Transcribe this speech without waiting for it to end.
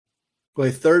Well,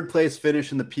 a third place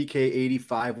finish in the PK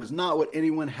 85 was not what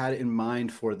anyone had in mind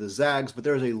for the Zags, but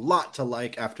there's a lot to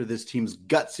like after this team's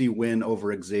gutsy win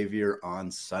over Xavier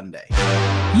on Sunday.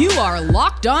 You are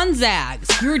Locked On Zags,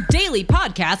 your daily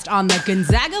podcast on the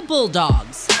Gonzaga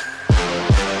Bulldogs.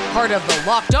 Part of the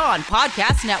Locked On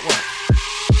Podcast Network.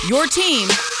 Your team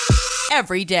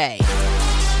every day.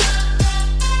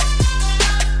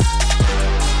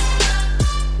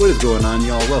 What is going on,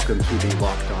 y'all? Welcome to the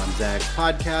Locked On Zags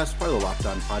podcast, part of the Locked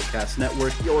On Podcast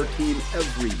Network, your team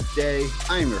every day.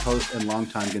 I am your host and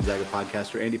longtime Gonzaga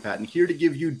podcaster, Andy Patton, here to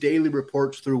give you daily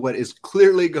reports through what is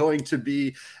clearly going to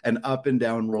be an up and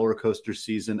down roller coaster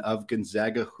season of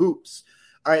Gonzaga hoops.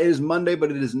 All right, it is Monday, but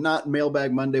it is not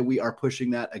Mailbag Monday. We are pushing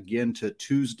that again to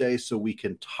Tuesday so we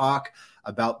can talk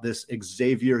about this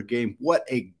Xavier game. What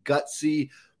a gutsy,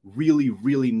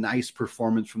 really nice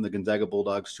performance from the Gonzaga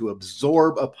Bulldogs to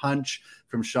absorb a punch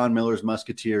from Sean Miller's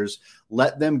Musketeers,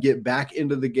 let them get back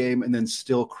into the game, and then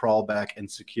still crawl back and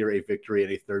secure a victory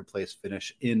and a third place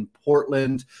finish in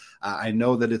Portland. I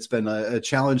know that it's been a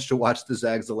challenge to watch the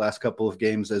Zags the last couple of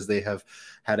games as they have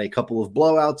had a couple of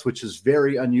blowouts, which is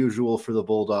very unusual for the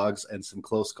Bulldogs, and some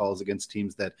close calls against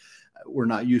teams that we're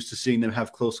not used to seeing them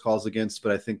have close calls against.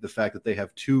 But I think the fact that they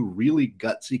have two really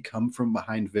gutsy come from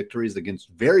behind victories against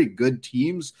very good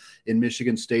teams in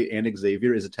Michigan State and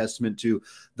Xavier is a testament to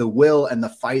the will and the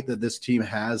fight that this team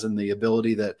has, and the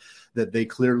ability that they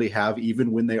clearly have,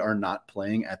 even when they are not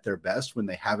playing at their best, when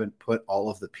they haven't put all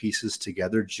of the pieces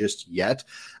together just yet.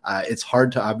 It's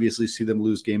hard to obviously see them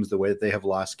lose games the way that they have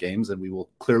lost games, and we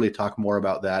will clearly talk more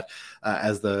about that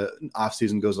as the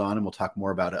offseason goes on, and we'll talk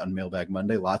more about it on Mailbag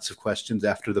Monday. Lots of questions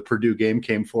after the Purdue game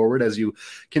came forward, as you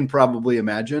can probably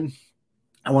imagine.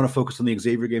 I want to focus on the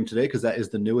Xavier game today because that is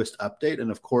the newest update. And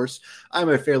of course, I'm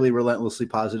a fairly relentlessly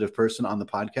positive person on the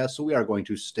podcast, so we are going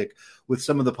to stick with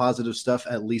some of the positive stuff,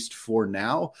 at least for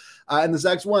now. And the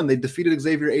Zags won. They defeated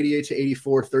Xavier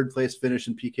 88-84, third place finish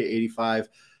in PK 85.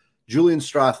 Julian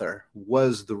Strawther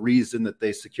was the reason that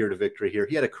they secured a victory here.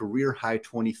 He had a career-high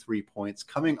 23 points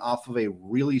coming off of a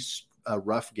really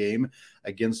rough game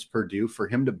against Purdue. For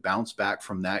him to bounce back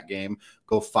from that game,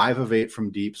 go 5 of 8 from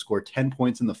deep, score 10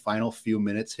 points in the final few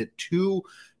minutes, hit 2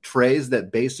 trays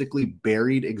that basically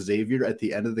buried Xavier at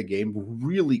the end of the game.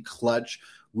 Really clutch,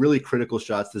 really critical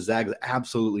shots. The Zags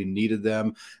absolutely needed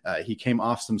them. He came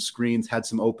off some screens, had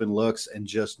some open looks, and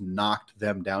just knocked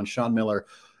them down. Sean Miller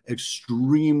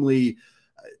extremely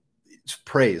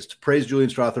praised Julian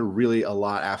Strawther really a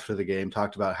lot after the game,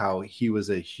 talked about how he was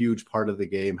a huge part of the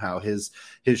game, how his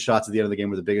shots at the end of the game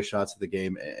were the biggest shots of the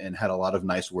game, and had a lot of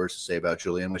nice words to say about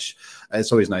Julian, which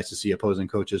it's always nice to see opposing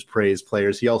coaches praise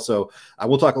players. He also,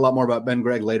 we'll talk a lot more about Ben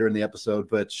Gregg later in the episode,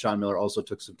 but Sean Miller also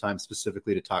took some time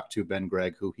specifically to talk to Ben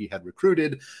Gregg, who he had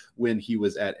recruited when he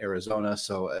was at Arizona.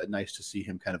 So nice to see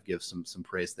him kind of give some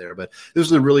praise there. But this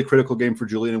was a really critical game for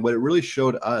Julian, and what it really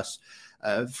showed us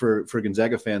for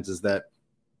Gonzaga fans is that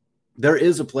there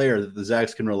is a player that the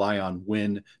Zags can rely on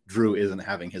when Drew isn't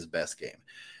having his best game.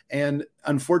 And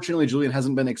unfortunately, Julian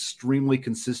hasn't been extremely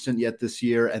consistent yet this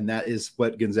year, and that is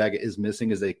what Gonzaga is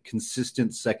missing, is a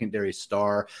consistent secondary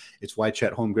star. It's why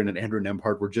Chet Holmgren and Andrew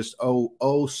Nembhard were just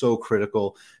so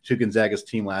critical to Gonzaga's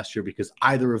team last year, because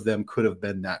either of them could have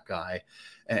been that guy.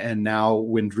 And now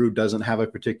when Drew doesn't have a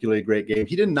particularly great game,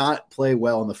 he did not play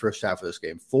well in the first half of this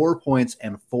game. 4 points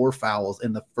and 4 fouls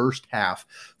in the first half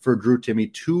for Drew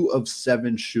Timme, 2 of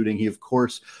 7 shooting. He, of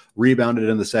course, rebounded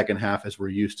in the second half, as we're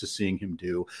used to seeing him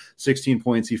do. 16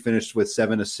 points. He finished with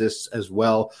 7 assists as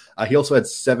well. He also had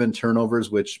 7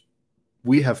 turnovers, which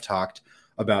we have talked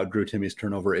about Drew Timme's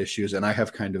turnover issues, and I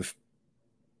have kind of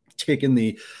taken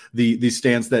the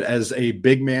stance that as a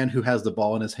big man who has the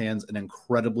ball in his hands an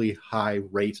incredibly high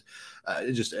rate,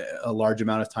 just a large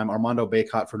amount of time. Armando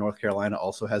Bacot for North Carolina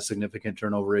also has significant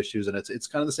turnover issues, and it's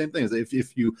kind of the same thing.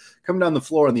 If you come down the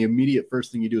floor and the immediate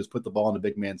first thing you do is put the ball in a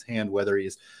big man's hand, whether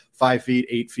he's 5 feet,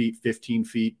 8 feet, 15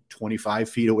 feet,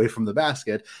 25 feet away from the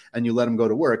basket, and you let him go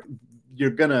to work, you're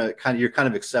kind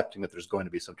of accepting that there's going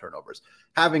to be some turnovers.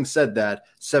 Having said that,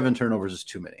 7 turnovers is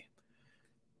too many.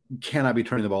 Cannot be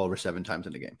turning the ball over 7 times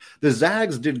in a game. The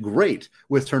Zags did great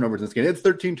with turnovers in this game. They had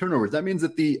 13 turnovers. That means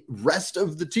that the rest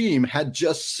of the team had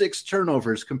just 6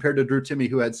 turnovers compared to Drew Timme,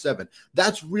 who had 7.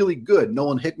 That's really good.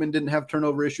 Nolan Hickman didn't have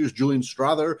turnover issues. Julian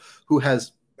Strawther, who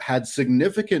has had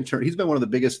significant he's been one of the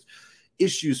biggest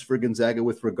issues for Gonzaga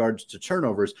with regards to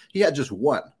turnovers. He had just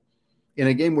 1. In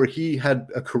a game where he had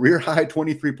a career-high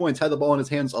 23 points, had the ball in his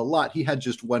hands a lot, he had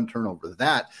just 1 turnover.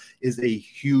 That is a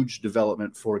huge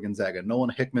development for Gonzaga. Nolan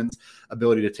Hickman's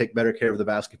ability to take better care of the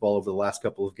basketball over the last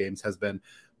couple of games has been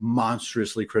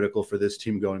monstrously critical for this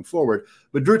team going forward.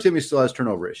 But Drew Timme still has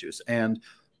turnover issues, and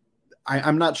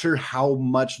I'm not sure how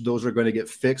much those are going to get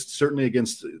fixed, certainly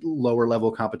against lower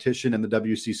level competition in the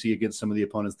WCC against some of the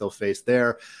opponents they'll face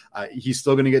there. He's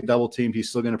still going to get double teamed. He's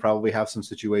still going to probably have some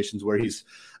situations where he's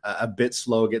a bit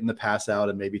slow getting the pass out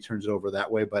and maybe turns it over that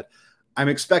way. But I'm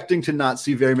expecting to not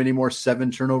see very many more 7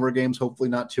 turnover games, hopefully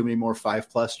not too many more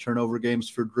 5+ turnover games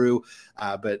for Drew.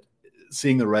 But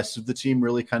seeing the rest of the team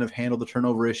really kind of handle the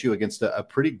turnover issue against a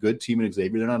pretty good team in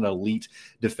Xavier. They're not an elite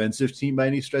defensive team by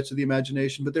any stretch of the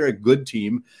imagination, but they're a good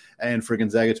team. And for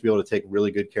Gonzaga to be able to take really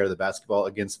good care of the basketball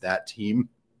against that team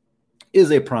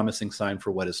is a promising sign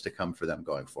for what is to come for them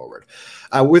going forward.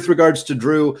 With regards to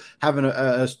Drew having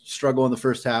a struggle in the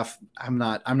first half, I'm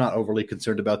not overly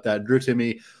concerned about that. Drew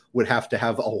Timme would have to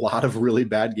have a lot of really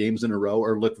bad games in a row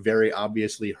or look very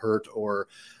obviously hurt or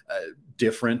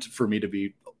different for me to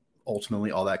be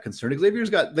ultimately all that concerned.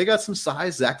 Xavier's got some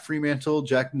size. Zach Fremantle,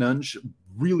 Jack Nunge,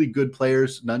 really good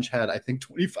players. Nunge had, I think,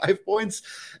 25 points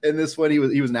in this one. He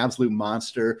was an absolute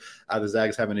monster. The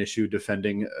Zags have an issue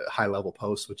defending high-level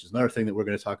posts, which is another thing that we're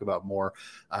going to talk about more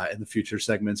in the future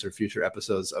segments or future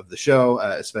episodes of the show,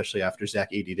 especially after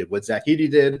Zach Edey did what Zach Edey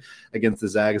did against the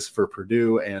Zags for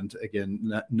Purdue. And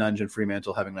again, Nunge and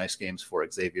Fremantle having nice games for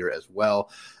Xavier as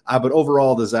well. But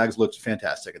overall, the Zags looked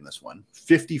fantastic in this one.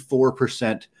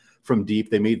 54% from deep.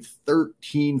 They made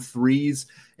 13 threes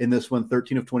in this one,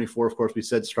 13 of 24. Of course, we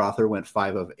said Strother went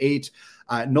 5 of 8.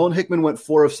 Nolan Hickman went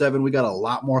 4 of 7. We got a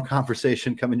lot more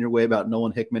conversation coming your way about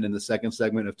Nolan Hickman in the second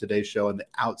segment of today's show and the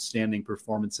outstanding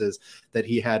performances that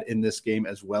he had in this game,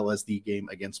 as well as the game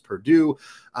against Purdue.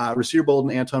 Rasir Bolden,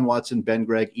 Anton Watson, Ben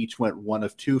Gregg each went 1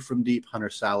 of 2 from deep.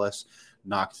 Hunter Salas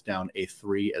knocked down a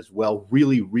 3 as well.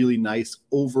 Really, really nice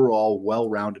overall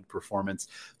well-rounded performance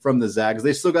from the Zags.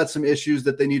 They still got some issues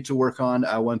that they need to work on.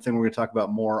 One thing we're going to talk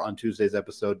about more on Tuesday's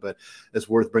episode, but it's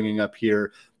worth bringing up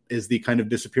here, is the kind of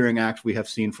disappearing act we have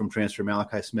seen from transfer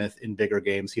Malachi Smith in bigger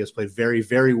games. He has played very,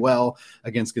 very well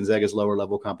against Gonzaga's lower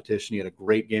level competition. He had a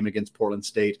great game against Portland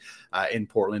State in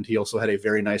Portland. He also had a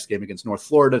very nice game against North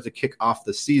Florida to kick off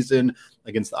the season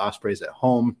against the Ospreys at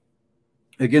home.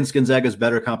 Against Gonzaga's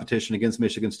better competition, against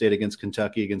Michigan State, against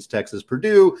Kentucky, against Texas,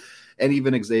 Purdue, and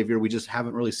even Xavier, we just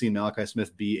haven't really seen Malachi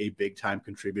Smith be a big-time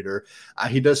contributor.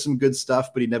 He does some good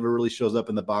stuff, but he never really shows up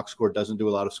in the box score, doesn't do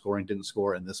a lot of scoring, didn't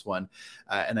score in this one.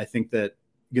 And I think that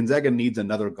Gonzaga needs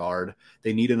another guard.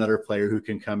 They need another player who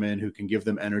can come in, who can give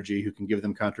them energy, who can give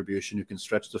them contribution, who can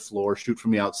stretch the floor, shoot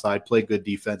from the outside, play good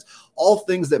defense. All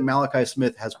things that Malachi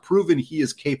Smith has proven he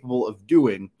is capable of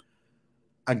doing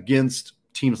against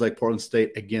teams like Portland State,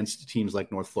 against teams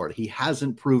like North Florida. He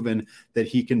hasn't proven that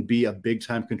he can be a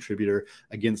big-time contributor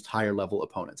against higher-level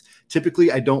opponents.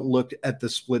 Typically, I don't look at the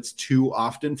splits too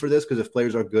often for this, because if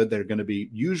players are good, they're going to be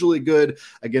usually good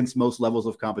against most levels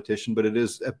of competition, but it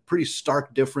is a pretty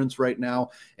stark difference right now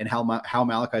in how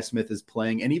Malachi Smith is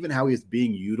playing and even how he is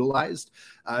being utilized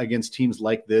against teams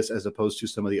like this as opposed to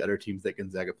some of the other teams that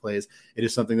Gonzaga plays. It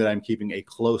is something that I'm keeping a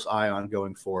close eye on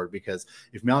going forward, because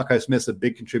if Malachi Smith's a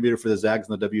big contributor for the Zags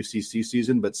in the WCC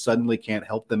season, but suddenly can't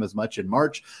help them as much in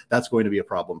March, that's going to be a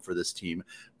problem for this team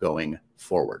going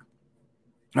forward.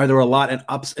 All right, there were a lot of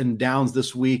ups and downs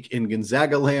this week in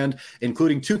Gonzaga land,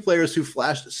 including 2 players who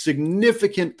flashed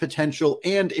significant potential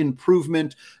and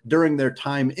improvement during their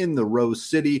time in the Rose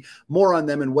City. More on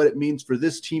them and what it means for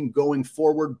this team going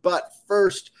forward. But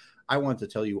first, I want to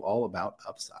tell you all about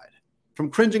Upside. From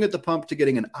cringing at the pump to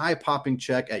getting an eye-popping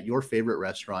check at your favorite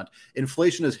restaurant,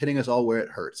 inflation is hitting us all where it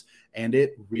hurts, and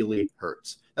it really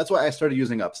hurts. That's why I started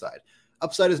using Upside.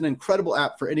 Upside is an incredible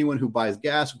app for anyone who buys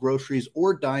gas, groceries,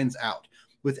 or dines out.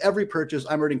 With every purchase,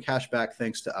 I'm earning cash back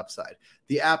thanks to Upside.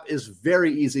 The app is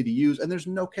very easy to use, and there's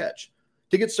no catch.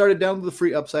 To get started, download the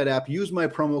free Upside app, use my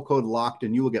promo code LOCKED,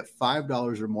 and you will get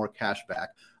 $5 or more cash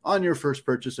back on your first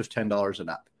purchase of $10 and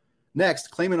up.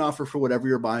 Next, claim an offer for whatever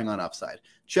you're buying on Upside.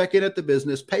 Check in at the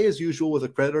business, pay as usual with a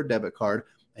credit or debit card,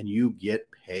 and you get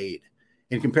paid.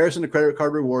 In comparison to credit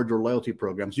card rewards or loyalty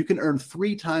programs, you can earn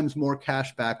 3 times more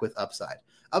cash back with Upside.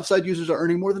 Upside users are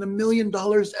earning more than $1 million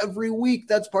every week.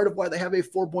 That's part of why they have a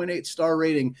 4.8 star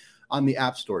rating on the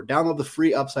App Store. Download the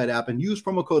free Upside app and use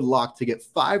promo code LOCKED to get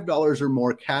 $5 or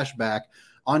more cash back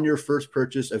on your first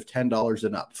purchase of $10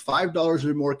 and up. $5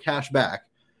 or more cash back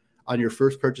on your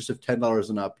first purchase of $10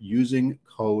 and up using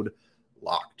code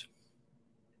LOCKED.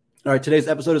 All right, today's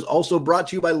episode is also brought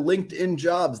to you by LinkedIn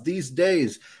Jobs. These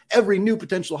days, every new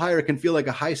potential hire can feel like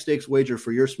a high-stakes wager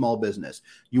for your small business.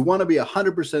 You want to be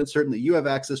 100% certain that you have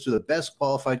access to the best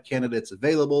qualified candidates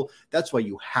available. That's why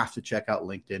you have to check out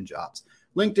LinkedIn Jobs.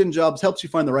 LinkedIn Jobs helps you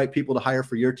find the right people to hire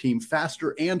for your team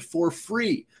faster and for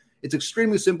free. It's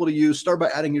extremely simple to use. Start by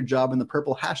adding your job in the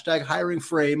purple hashtag hiring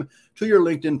frame to your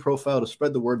LinkedIn profile to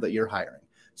spread the word that you're hiring.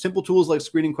 Simple tools like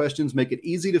screening questions make it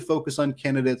easy to focus on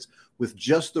candidates with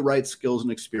just the right skills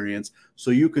and experience so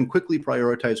you can quickly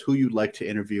prioritize who you'd like to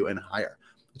interview and hire.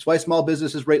 It's why small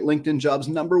businesses rate LinkedIn Jobs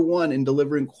 #1 in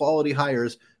delivering quality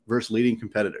hires versus leading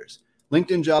competitors.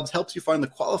 LinkedIn Jobs helps you find the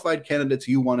qualified candidates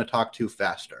you want to talk to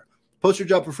faster. Post your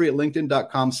job for free at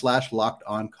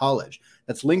linkedin.com/lockedoncollege.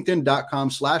 That's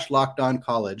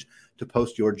linkedin.com/lockedoncollege to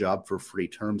post your job for free.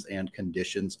 Terms and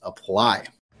conditions apply.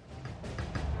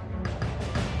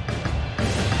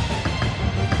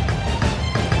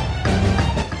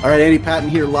 All right, Andy Patton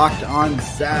here, Locked On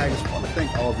Zags. I want to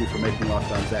thank all of you for making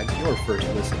Locked On Zags your first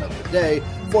listen of the day.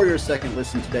 For your second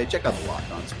listen today, check out the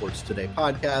Locked On Sports Today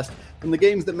podcast. From the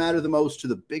games that matter the most to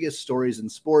the biggest stories in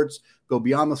sports, go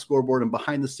beyond the scoreboard and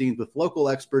behind the scenes with local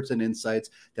experts and insights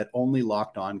that only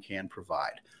Locked On can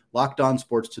provide. Locked On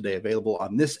Sports Today, available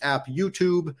on this app,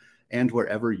 YouTube, and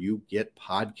wherever you get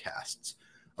podcasts.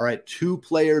 All right, two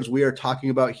players we are talking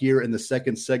about here in the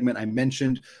second segment. I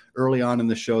mentioned early on in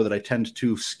the show that I tend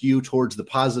to skew towards the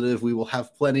positive. We will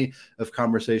have plenty of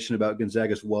conversation about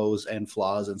Gonzaga's woes and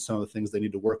flaws and some of the things they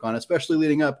need to work on, especially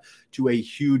leading up to a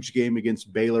huge game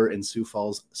against Baylor in Sioux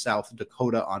Falls, South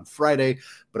Dakota on Friday.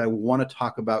 But I want to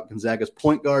talk about Gonzaga's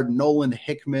point guard, Nolan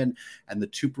Hickman, and the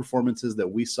two performances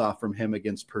that we saw from him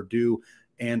against Purdue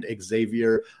and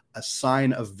Xavier, a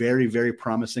sign of very, very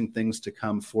promising things to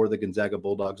come for the Gonzaga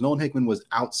Bulldogs. Nolan Hickman was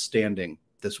outstanding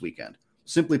this weekend.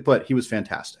 Simply put, he was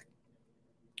fantastic.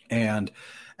 And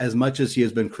as much as he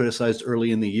has been criticized early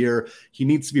in the year, he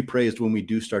needs to be praised when we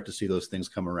do start to see those things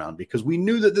come around, because we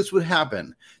knew that this would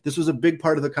happen. This was a big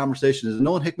part of the conversation, is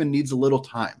Nolan Hickman needs a little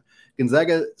time.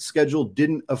 Gonzaga's schedule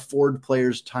didn't afford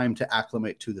players time to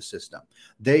acclimate to the system.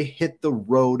 They hit the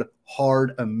road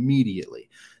hard immediately.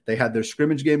 They had their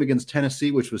scrimmage game against Tennessee,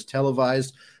 which was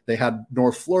televised. They had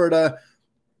North Florida.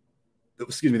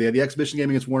 They had the exhibition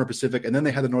game against Warner Pacific, and then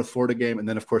they had the North Florida game, and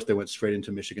then, of course, they went straight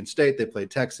into Michigan State. They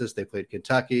played Texas. They played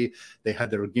Kentucky. They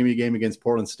had their gimme game against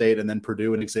Portland State, and then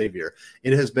Purdue and Xavier.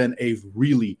 It has been a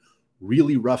really,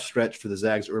 really rough stretch for the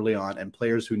Zags early on, and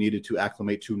players who needed to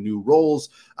acclimate to new roles,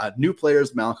 new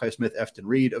players, Malachi Smith, Efton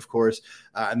Reed, of course,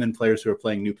 and then players who are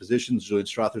playing new positions. Julian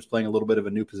Strother's playing a little bit of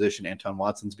a new position. Anton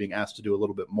Watson's being asked to do a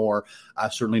little bit more.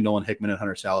 Certainly Nolan Hickman and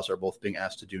Hunter Salas are both being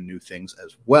asked to do new things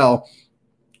as well.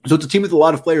 So it's a team with a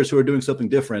lot of players who are doing something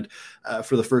different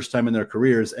for the first time in their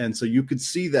careers. And so you could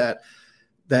see that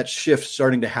shift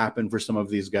starting to happen for some of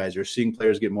these guys. You're seeing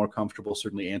players get more comfortable.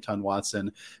 Certainly Anton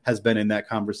Watson has been in that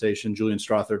conversation. Julian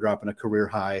Strother dropping a career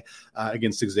high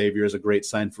against Xavier is a great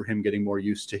sign for him getting more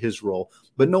used to his role.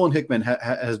 But Nolan Hickman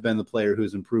has been the player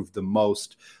who's improved the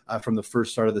most from the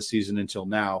first start of the season until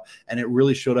now. And it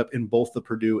really showed up in both the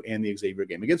Purdue and the Xavier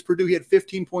game. Against Purdue, he had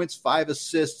 15 points, 5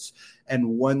 assists, and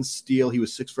 1 steal. He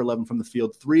was 6 for 11 from the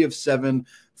field, 3 of 7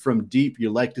 from deep. You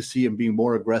like to see him being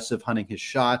more aggressive, hunting his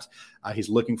shot. He's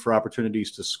looking for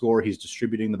opportunities to score. He's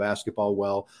distributing the basketball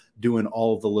well, doing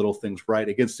all of the little things right.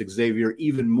 Against Xavier,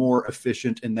 even more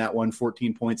efficient in that one,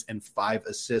 14 points and 5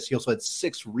 assists. He also had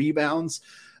 6 rebounds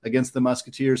against the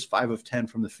Musketeers, 5 of 10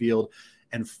 from the field,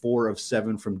 and 4 of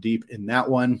 7 from deep in that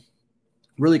one.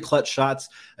 Really clutch shots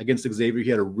against Xavier. He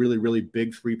had a really, really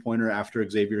big three-pointer after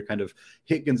Xavier kind of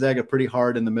hit Gonzaga pretty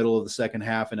hard in the middle of the second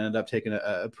half and ended up taking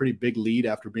a pretty big lead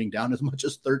after being down as much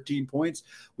as 13 points.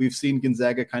 We've seen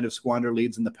Gonzaga kind of squander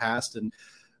leads in the past, and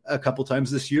a couple times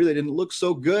this year they didn't look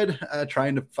so good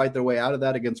trying to fight their way out of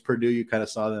that. Against Purdue, you kind of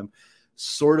saw them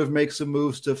sort of make some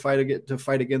moves to fight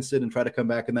against it and try to come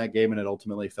back in that game, and it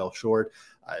ultimately fell short.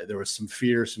 There was some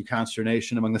fear, some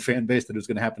consternation among the fan base that it was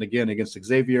going to happen again against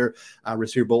Xavier.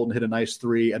 Rasir Bolton hit a nice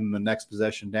 3, and the next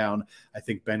possession down, I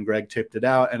think Ben Gregg tipped it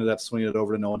out, ended up swinging it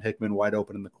over to Nolan Hickman, wide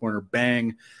open in the corner.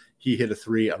 Bang! He hit a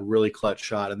 3, a really clutch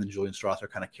shot, and then Julian Strother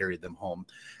kind of carried them home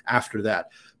after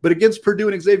that. But against Purdue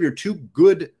and Xavier, two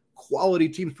good quality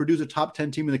teams. Purdue's a top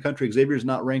 10 team in the country. Xavier is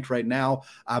not ranked right now,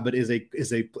 but is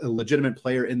a legitimate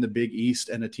player in the Big East,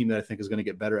 and a team that I think is going to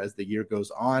get better as the year goes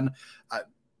on.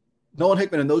 Nolan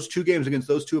Hickman in those two games against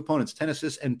those two opponents, 10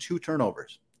 assists and 2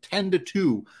 turnovers,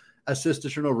 10-2 assist to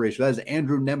turnover ratio. That is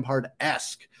Andrew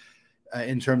Nembhard-esque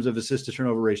in terms of assist to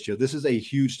turnover ratio. This is a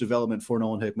huge development for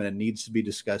Nolan Hickman and needs to be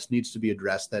discussed, needs to be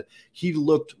addressed, that he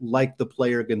looked like the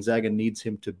player Gonzaga needs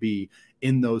him to be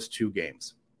in those two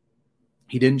games.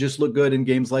 He didn't just look good in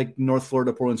games like North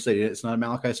Florida, Portland State. It's not a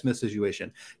Malachi Smith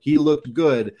situation. He looked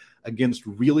good against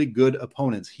really good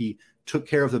opponents. He took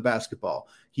care of the basketball.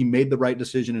 He made the right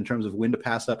decision in terms of when to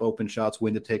pass up open shots,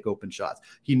 when to take open shots.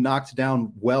 He knocked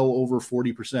down well over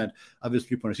 40% of his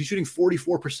three-pointers. He's shooting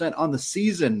 44% on the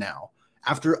season now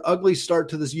After an ugly start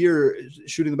to this year,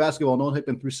 shooting the basketball, Nolan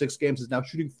Hickman through 6 games is now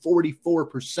shooting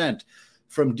 44%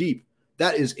 from deep.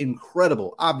 That is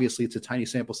incredible. Obviously, it's a tiny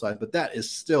sample size, but that is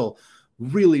still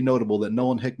really notable that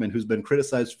Nolan Hickman, who's been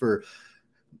criticized for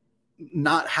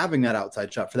not having that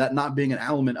outside shot, for that not being an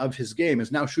element of his game,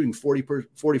 is now shooting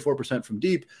 44% from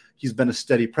deep. He's been a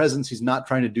steady presence. He's not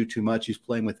trying to do too much. He's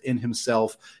playing within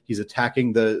himself. He's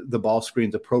attacking the ball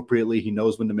screens appropriately. He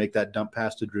knows when to make that dump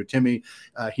pass to Drew Timme.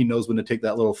 He knows when to take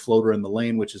that little floater in the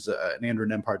lane, which is an Andrew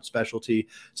Nembhard specialty,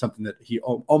 something that he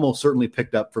almost certainly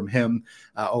picked up from him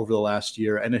over the last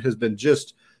year. And it has been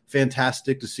just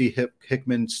fantastic to see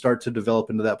Hickman start to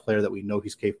develop into that player that we know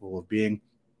he's capable of being.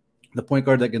 The point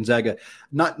guard that Gonzaga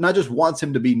not just wants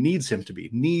him to be, needs him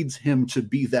to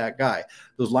be that guy.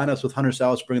 Those lineups with Hunter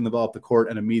Sallis bringing the ball up the court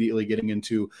and immediately getting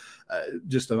into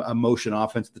just a motion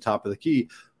offense at the top of the key.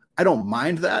 I don't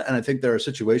mind that, and I think there are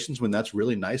situations when that's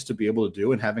really nice to be able to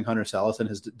do, and having Hunter Sallis and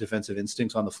his defensive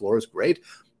instincts on the floor is great.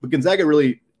 But Gonzaga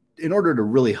really, in order to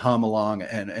really hum along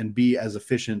and be as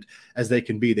efficient as they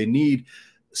can be, they need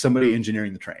somebody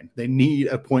engineering the train. They need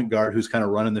a point guard who's kind of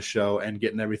running the show and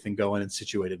getting everything going and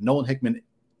situated. Nolan Hickman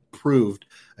proved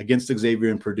against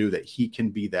Xavier and Purdue that he can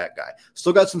be that guy.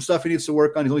 Still got some stuff he needs to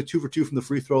work on. He's only 2 for 2 from the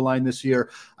free throw line this year.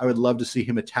 I would love to see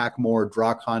him attack more,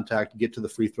 draw contact, get to the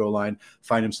free throw line,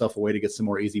 find himself a way to get some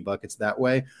more easy buckets that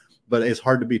way. But it's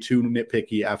hard to be too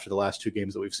nitpicky after the last 2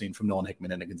 games that we've seen from Nolan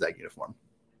Hickman in a Gonzaga uniform.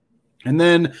 And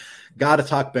then got to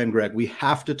talk Ben Gregg. We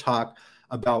have to talk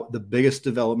about the biggest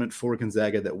development for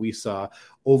Gonzaga that we saw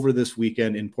over this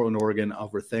weekend in Portland, Oregon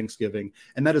over Thanksgiving.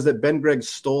 And that is that Ben Gregg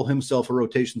stole himself a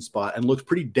rotation spot and looked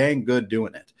pretty dang good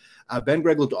doing it. Ben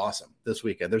Gregg looked awesome this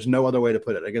weekend. There's no other way to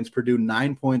put it. Against Purdue,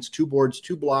 9 points, 2 boards,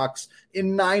 2 blocks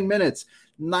in 9 minutes.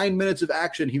 9 minutes of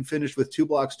action. He finished with 2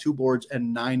 blocks, 2 boards,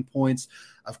 and 9 points.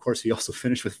 Of course, he also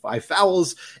finished with 5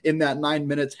 fouls in that 9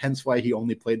 minutes, hence why he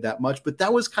only played that much. But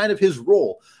that was kind of his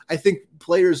role. I think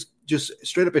players just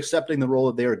straight up accepting the role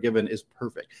that they are given is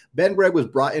perfect. Ben Gregg was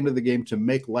brought into the game to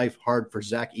make life hard for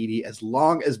Zach Edey as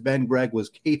long as Ben Gregg was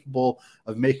capable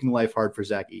of making life hard for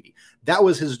Zach Edey. That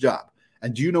was his job.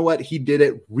 And do you know what? He did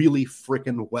it really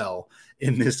freaking well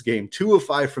in this game. 2 of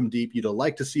 5 from deep. You'd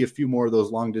like to see a few more of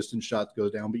those long distance shots go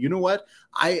down. But you know what?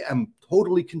 I am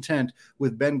totally content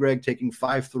with Ben Gregg taking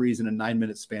 5 threes in a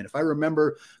 9-minute span. If I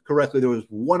remember correctly, there was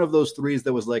one of those threes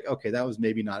that was like, okay, that was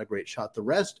maybe not a great shot. The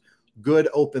rest, good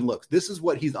open looks. This is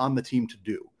what he's on the team to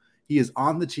do. He is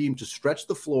on the team to stretch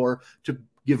the floor, to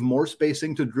give more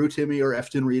spacing to Drew Timme or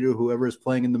Efton Reed or whoever is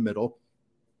playing in the middle,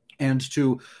 and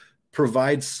to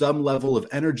provide some level of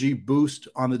energy boost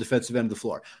on the defensive end of the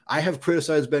floor. I have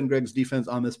criticized Ben Gregg's defense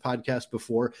on this podcast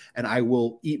before, and I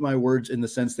will eat my words in the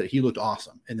sense that he looked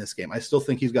awesome in this game. I still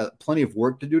think he's got plenty of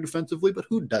work to do defensively, but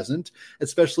who doesn't?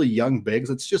 Especially young bigs.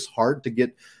 It's just hard to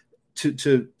get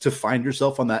to find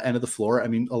yourself on that end of the floor. I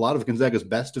mean, a lot of Gonzaga's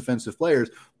best defensive players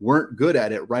weren't good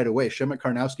at it right away. Shemet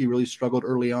Karnowski really struggled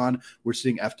early on. We're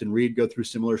seeing Efton Reed go through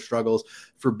similar struggles.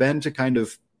 For Ben to kind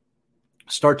of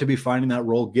start to be finding that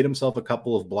role, get himself a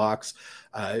couple of blocks,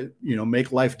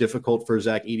 make life difficult for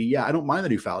Zach Edey. Yeah, I don't mind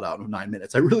that he fouled out in 9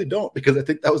 minutes. I really don't, because I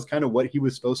think that was kind of what he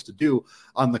was supposed to do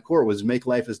on the court, was make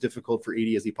life as difficult for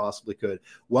Edey as he possibly could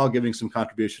while giving some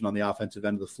contribution on the offensive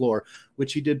end of the floor,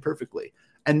 which he did perfectly.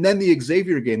 And then the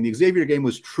Xavier game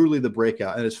was truly the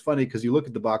breakout. And it's funny because you look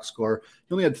at the box score,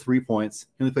 he only had 3 points.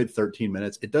 He only played 13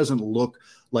 minutes. It doesn't look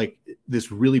like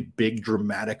this really big,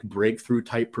 dramatic breakthrough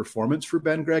type performance for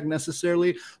Ben Gregg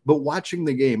necessarily. But watching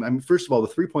the game, I mean, first of all, the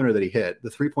 3-pointer that he hit,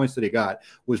 the 3 points that he got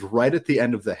was right at the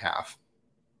end of the half.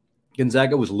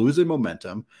 Gonzaga was losing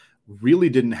momentum. Really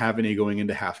didn't have any going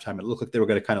into halftime. It looked like they were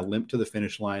going to kind of limp to the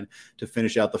finish line to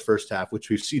finish out the first half, which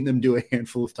we've seen them do a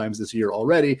handful of times this year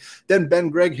already. Then Ben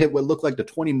Gregg hit what looked like the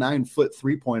 29-foot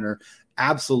 3-pointer,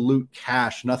 absolute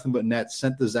cash, nothing but net,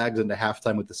 sent the Zags into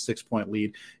halftime with the 6-point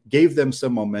lead, gave them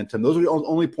some momentum. Those were the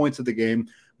only points of the game,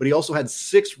 but he also had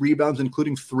 6 rebounds,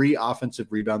 including 3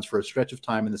 offensive rebounds for a stretch of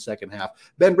time in the second half.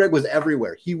 Ben Gregg was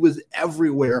everywhere. He was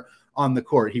everywhere on the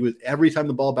court. He was, every time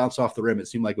the ball bounced off the rim, it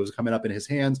seemed like it was coming up in his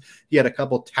hands. He had a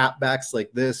couple tap backs like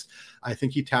this. I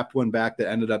think he tapped one back that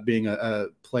ended up being a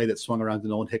play that swung around to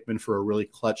Nolan Hickman for a really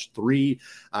clutch 3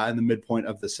 in the midpoint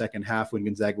of the second half, when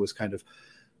Gonzaga was kind of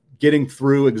getting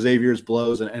through Xavier's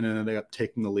blows and ended up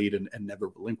taking the lead and never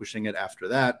relinquishing it after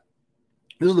that.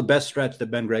 This is the best stretch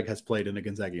that Ben Gregg has played in a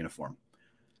Gonzaga uniform.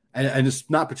 And it's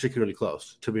not particularly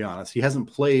close, to be honest. He hasn't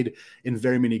played in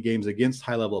very many games against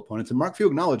high-level opponents. And Mark Few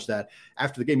acknowledged that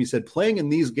after the game. He said, playing in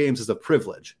these games is a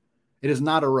privilege. It is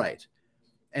not a right.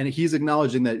 And he's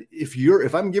acknowledging that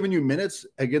if I'm giving you minutes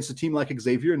against a team like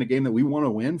Xavier in a game that we want to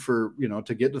win for,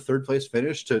 to get to third place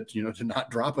finish, to not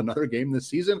drop another game this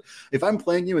season, if I'm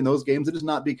playing you in those games, it is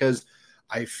not because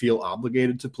I feel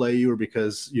obligated to play you or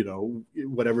because,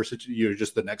 whatever situation, you're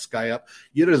just the next guy up.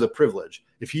 It is a privilege.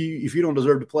 If you don't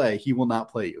deserve to play, he will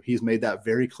not play you. He's made that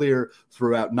very clear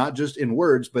throughout, not just in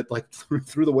words, but like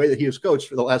through the way that he has coached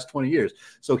for the last 20 years.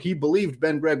 So he believed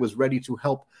Ben Gregg was ready to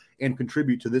help and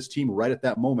contribute to this team right at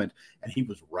that moment. And he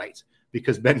was right,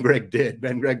 because Ben Gregg did.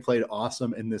 Ben Gregg played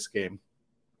awesome in this game.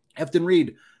 Efton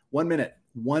Reid, 1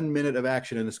 minute of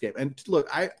action in this game. And look,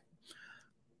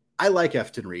 I like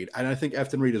Efton Reid, and I think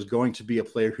Efton Reid is going to be a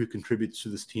player who contributes to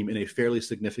this team in a fairly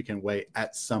significant way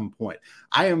at some point.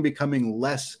 I am becoming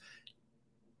less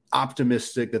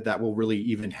optimistic that will really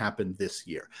even happen this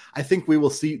year. I think we will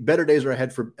see better days are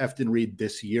ahead for Efton Reid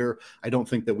this year. I don't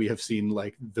think that we have seen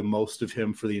like the most of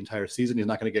him for the entire season. He's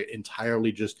not going to get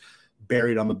entirely just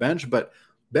buried on the bench, but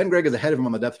Ben Gregg is ahead of him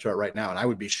on the depth chart right now, and I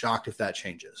would be shocked if that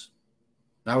changes.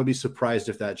 I would be surprised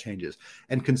if that changes.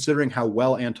 And considering how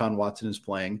well Anton Watson is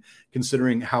playing,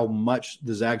 considering how much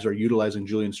the Zags are utilizing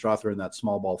Julian Strother in that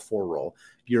small ball 4 role,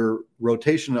 your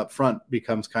rotation up front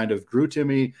becomes kind of Drew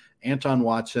Timme, Anton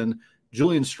Watson,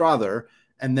 Julian Strother,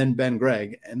 and then Ben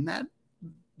Gregg. And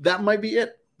that might be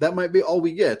it. That might be all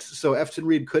we get. So Efton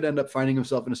Reid could end up finding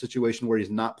himself in a situation where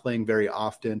he's not playing very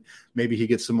often. Maybe he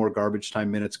gets some more garbage time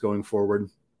minutes going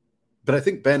forward. But I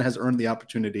think Ben has earned the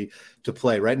opportunity to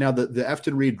play. Right now, the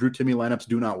Efton Reid, Drew Timme lineups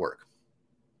do not work.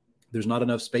 There's not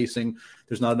enough spacing.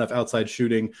 There's not enough outside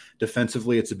shooting.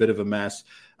 Defensively, it's a bit of a mess.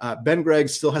 Ben Gregg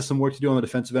still has some work to do on the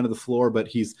defensive end of the floor, but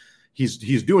he's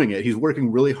doing it. He's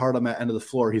working really hard on that end of the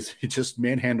floor. He just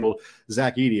manhandled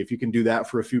Zach Edey. If you can do that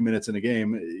for a few minutes in a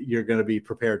game, you're going to be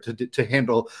prepared to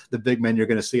handle the big men you're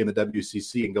going to see in the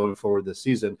WCC and going forward this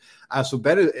season. So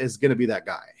Ben is going to be that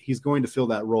guy. He's going to fill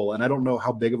that role. And I don't know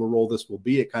how big of a role this will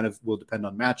be. It kind of will depend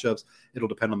on matchups. It'll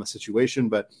depend on the situation.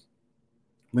 But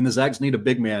when the Zags need a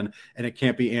big man and it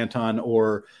can't be Anton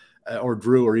or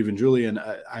Drew or even Julian,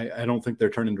 I don't think they're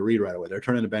turning to Reid right away. They're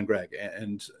turning to Ben Gregg.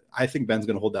 And I think Ben's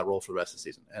going to hold that role for the rest of the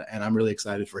season. And I'm really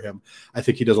excited for him. I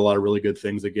think he does a lot of really good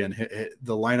things. Again,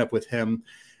 the lineup with him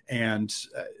and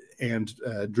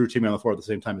Drew Timme on the floor at the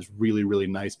same time is really, really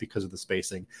nice because of the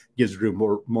spacing. Gives Drew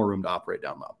more room to operate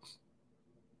down low.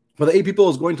 But the AP poll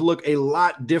is going to look a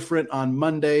lot different on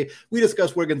Monday. We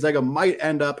discuss where Gonzaga might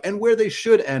end up and where they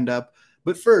should end up.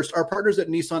 But first, our partners at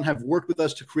Nissan have worked with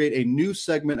us to create a new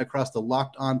segment across the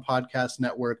Locked On Podcast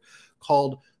Network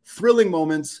called Thrilling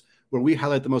Moments, where we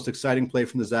highlight the most exciting play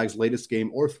from the Zags' latest game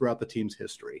or throughout the team's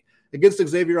history. Against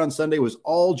Xavier on Sunday was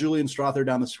all Julian Strother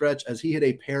down the stretch as he hit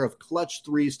a pair of clutch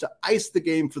threes to ice the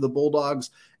game for the Bulldogs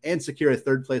and secure a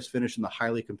third-place finish in the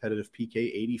highly competitive PK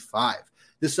 85.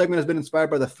 This segment has been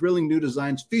inspired by the thrilling new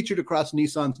designs featured across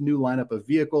Nissan's new lineup of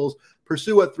vehicles.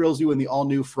 Pursue what thrills you in the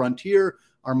all-new Frontier,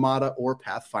 Armada, or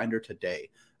Pathfinder today.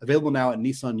 Available now at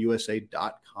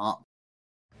nissanusa.com.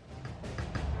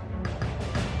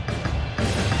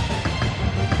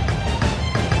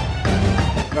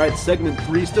 All right, segment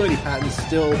 3, still Andy Patton,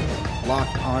 still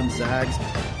Locked On Zags.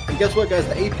 And guess what, guys?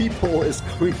 The AP poll is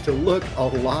going to look a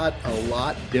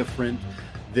lot different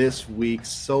this week.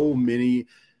 So many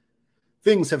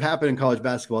things have happened in college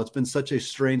basketball. It's been such a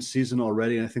strange season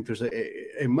already, and I think there's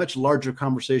a much larger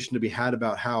conversation to be had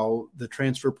about how the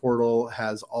transfer portal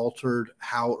has altered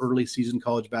how early season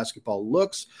college basketball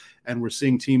looks, and we're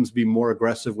seeing teams be more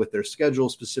aggressive with their schedule,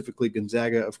 specifically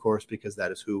Gonzaga, of course, because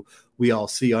that is who we all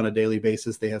see on a daily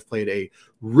basis. They have played a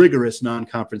rigorous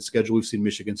non-conference schedule. We've seen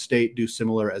Michigan State do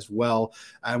similar as well,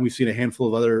 and we've seen a handful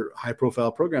of other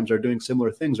high-profile programs are doing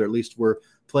similar things, or at least we're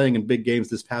playing in big games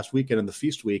this past weekend in the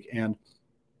Feast Week, and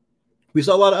we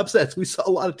saw a lot of upsets. We saw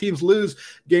a lot of teams lose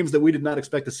games that we did not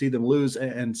expect to see them lose,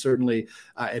 and certainly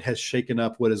it has shaken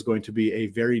up what is going to be a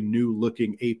very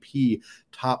new-looking AP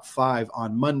top 5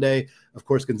 on Monday. Of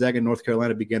course, Gonzaga and North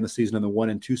Carolina began the season in the 1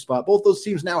 and 2 spot. Both those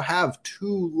teams now have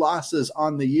 2 losses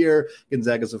on the year.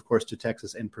 Gonzaga's, of course, to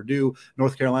Texas and Purdue.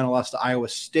 North Carolina lost to Iowa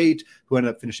State, who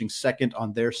ended up finishing second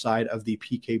on their side of the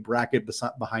PK bracket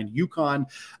behind UConn.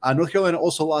 North Carolina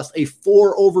also lost a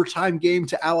 4 overtime game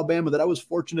to Alabama that I was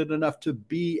fortunate enough to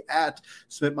be at.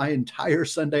 Spent my entire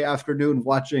Sunday afternoon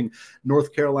watching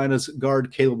North Carolina's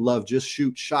guard Caleb Love just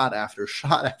shoot shot after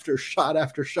shot after shot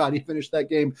after shot. He finished that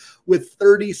game with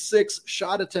 36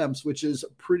 shot attempts, which is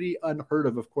pretty unheard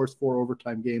of. Of course, 4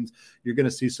 overtime games, you're going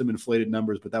to see some inflated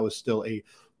numbers, but that was still a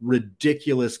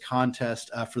ridiculous contest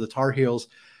for the Tar Heels.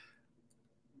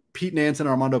 Pete Nance and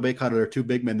Armando Bacot are their 2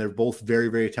 big men. They're both very,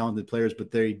 very talented players, but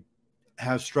they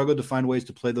have struggled to find ways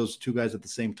to play those two guys at the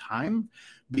same time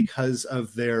because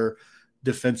of their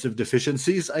defensive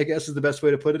deficiencies, I guess is the best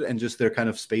way to put it, and just their kind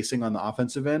of spacing on the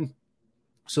offensive end.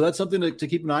 So that's something to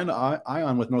keep an eye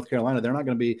on with North Carolina. They're not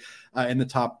going to be in the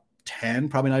top 10,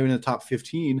 probably not even in the top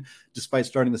 15, despite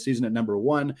starting the season at number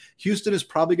 1. Houston is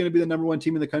probably going to be the number 1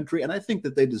 team in the country, and I think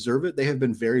that they deserve it. They have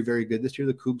been very, very good this year.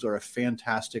 The Cougs are a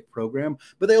fantastic program,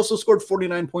 but they also scored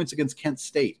 49 points against Kent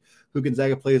State, who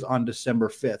Gonzaga plays on December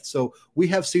 5th. So we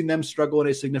have seen them struggle in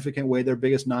a significant way. Their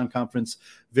biggest non-conference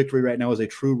victory right now is a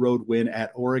true road win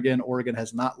at Oregon. Oregon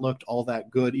has not looked all that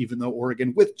good, even though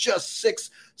Oregon, with just 6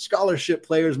 scholarship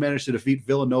players, managed to defeat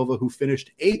Villanova, who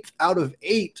finished 8th out of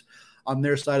 8 on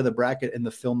their side of the bracket in the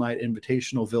Phil Knight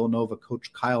Invitational. Villanova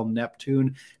coach Kyle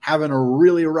Neptune having a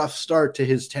really rough start to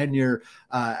his tenure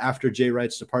after Jay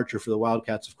Wright's departure for the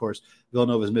Wildcats. Of course,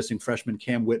 Villanova is missing freshman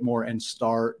Cam Whitmore and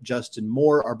star Justin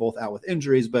Moore are both out with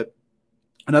injuries, but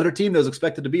another team that was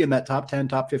expected to be in that top 10,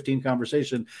 top 15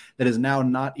 conversation that is now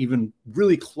not even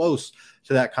really close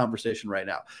to that conversation right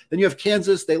now. Then you have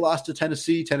Kansas. They lost to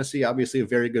Tennessee. Tennessee, obviously a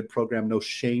very good program. No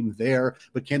shame there.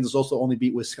 But Kansas also only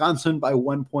beat Wisconsin by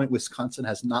 1 point. Wisconsin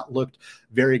has not looked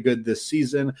very good this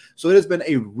season. So it has been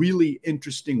a really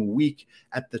interesting week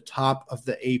at the top of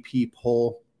the AP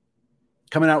poll.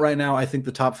 Coming out right now, I think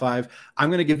the top 5, I'm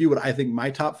going to give you what I think my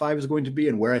top 5 is going to be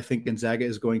and where I think Gonzaga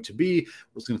is going to be.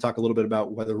 We're just going to talk a little bit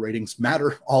about whether ratings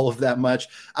matter all of that much.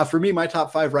 For me, my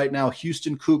top 5 right now,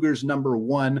 Houston Cougars number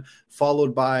 1,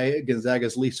 followed by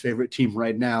Gonzaga's least favorite team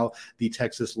right now, the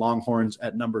Texas Longhorns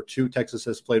at number 2. Texas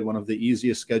has played one of the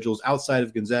easiest schedules outside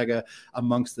of Gonzaga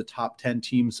amongst the top 10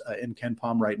 teams in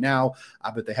KenPom right now,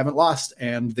 but they haven't lost,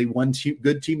 and the one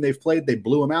good team they've played, they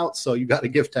blew them out, so you got to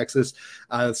give Texas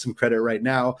some credit right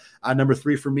now. Number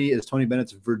 3 for me is Tony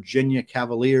Bennett's Virginia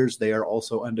Cavaliers. They are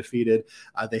also undefeated.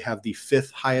 They have the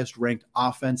 5th highest ranked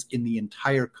offense in the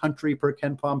entire country per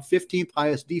KenPom, 15th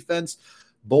highest defense.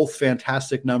 Both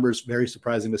fantastic numbers. Very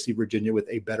surprising to see Virginia with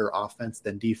a better offense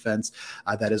than defense.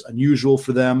 That is unusual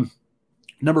for them.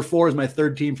 Number 4 is my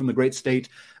 3rd team from the great state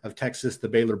of Texas, the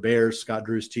Baylor Bears. Scott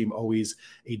Drew's team, always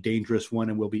a dangerous one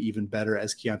and will be even better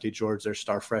as Keontae George, their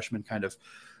star freshman, kind of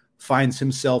finds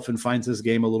himself and finds his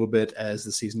game a little bit as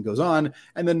the season goes on.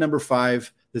 And then number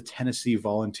 5, the Tennessee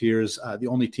Volunteers, the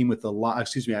only team with the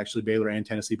actually Baylor and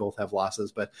Tennessee both have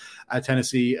losses, but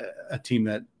Tennessee, a team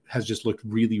that has just looked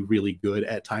really, really good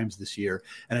at times this year,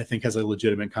 and I think has a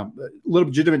legitimate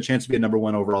chance to be a number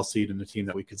 1 overall seed and a team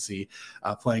that we could see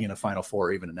playing in a Final Four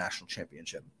or even a national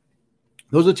championship.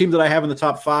 Those are the teams that I have in the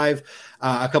top 5.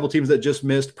 A couple teams that just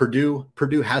missed. Purdue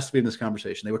has to be in this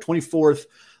conversation. They were 24th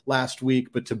last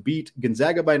week, but to beat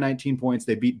Gonzaga by 19 points,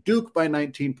 they beat Duke by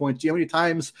 19 points. Do you know how many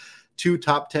times 2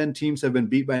 top 10 teams have been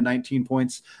beat by 19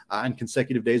 points on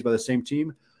consecutive days by the same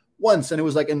team? Once, and it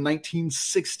was like in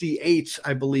 1968,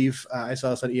 I believe. I saw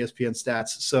this on ESPN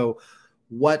stats. So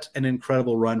what an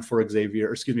incredible run for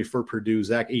for Purdue.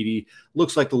 Zach Edey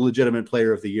looks like the legitimate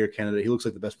player of the year candidate. He looks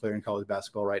like the best player in college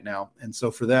basketball right now. And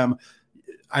so for them,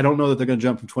 I don't know that they're going to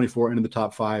jump from 24 into the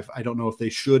top 5. I don't know if they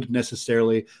should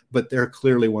necessarily, but they're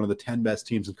clearly one of the 10 best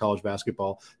teams in college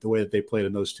basketball, the way that they played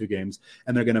in those 2 games,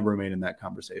 and they're going to remain in that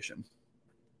conversation.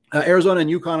 Arizona and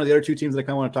UConn are the other 2 teams that I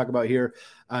kind of want to talk about here.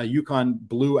 UConn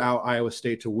blew out Iowa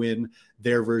State to win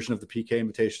their version of the PK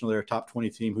Invitational. They're a top 20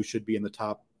 team who should be in the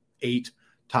top 8,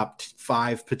 top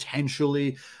 5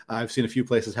 potentially. I've seen a few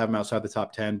places have them outside the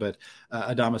top 10, but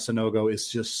Adama Sanogo is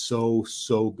just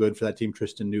so good for that team.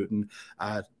 Tristan Newton,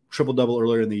 triple-double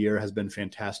earlier in the year, has been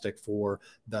fantastic for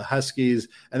the Huskies.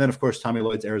 And then, of course, Tommy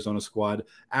Lloyd's Arizona squad,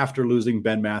 after losing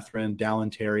Ben Mathurin,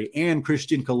 Dallin Terry, and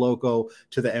Christian Koloko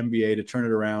to the NBA to turn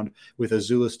it around with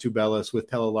Azuolas Tubelis, with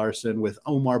Pelle Larsson, with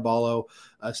Omar Ballo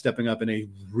stepping up in a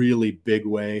really big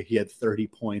way. He had 30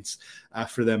 points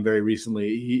for them very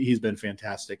recently. He's been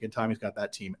fantastic, and Tommy's got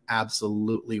that team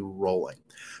absolutely rolling.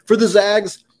 For the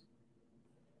Zags,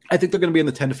 I think they're going to be in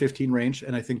the 10 to 15 range,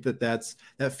 and I think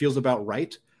that feels about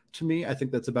right to me. I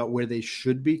think that's about where they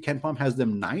should be. KenPom has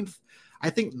them 9th. I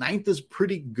think 9th is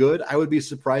pretty good. I would be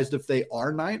surprised if they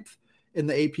are 9th in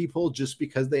the AP poll, just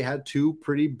because they had 2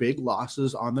 pretty big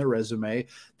losses on their resume.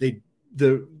 It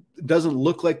doesn't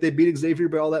look like they beat Xavier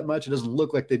by all that much. It doesn't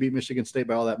look like they beat Michigan State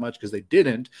by all that much, because they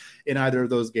didn't in either of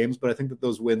those games. But I think that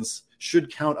those wins should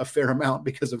count a fair amount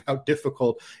because of how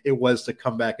difficult it was to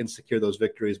come back and secure those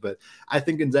victories. But I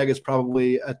think Gonzaga is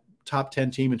probably a top 10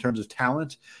 team in terms of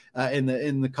talent in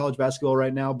the college basketball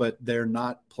right now, but they're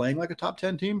not playing like a top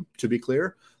 10 team, to be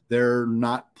clear. They're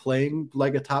not playing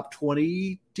like a top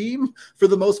 20 team for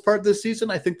the most part this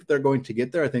season. I think that they're going to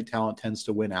get there. I think talent tends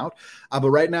to win out. But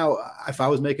right now, if I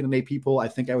was making an AP poll, I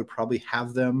think I would probably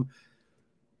have them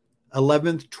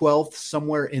 11th, 12th,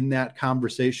 somewhere in that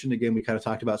conversation. Again, we kind of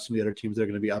talked about some of the other teams that are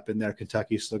going to be up in there.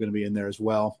 Kentucky's still going to be in there as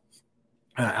well.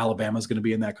 Alabama's going to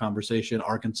be in that conversation.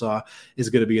 Arkansas is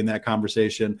going to be in that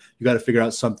conversation. You got to figure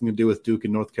out something to do with Duke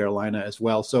and North Carolina as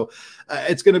well. So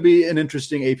it's going to be an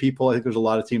interesting AP poll. I think there's a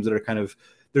lot of teams that are kind of,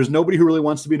 there's nobody who really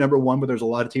wants to be number one, but there's a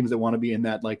lot of teams that want to be in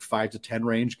that like 5 to 10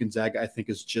 range. Gonzaga, I think,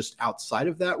 is just outside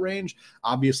of that range.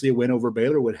 Obviously, a win over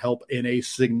Baylor would help in a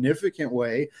significant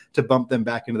way to bump them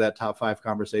back into that top 5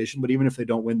 conversation. But even if they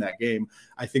don't win that game,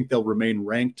 I think they'll remain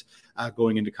ranked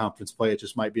going into conference play. It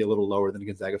just might be a little lower than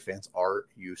Gonzaga fans are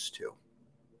used to.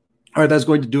 All right, that's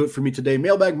going to do it for me today.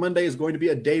 Mailbag Monday is going to be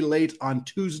a day late on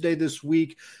Tuesday this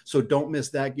week, so don't miss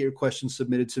that. Get your questions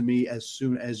submitted to me as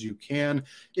soon as you can,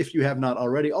 if you have not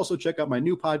already. Also, check out my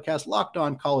new podcast, Locked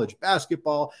On College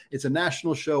Basketball. It's a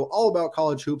national show all about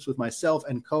college hoops with myself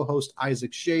and co-host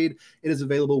Isaac Shade. It is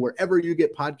available wherever you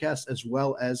get podcasts as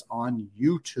well as on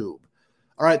YouTube.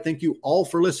 All right, thank you all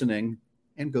for listening,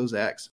 and go Zags.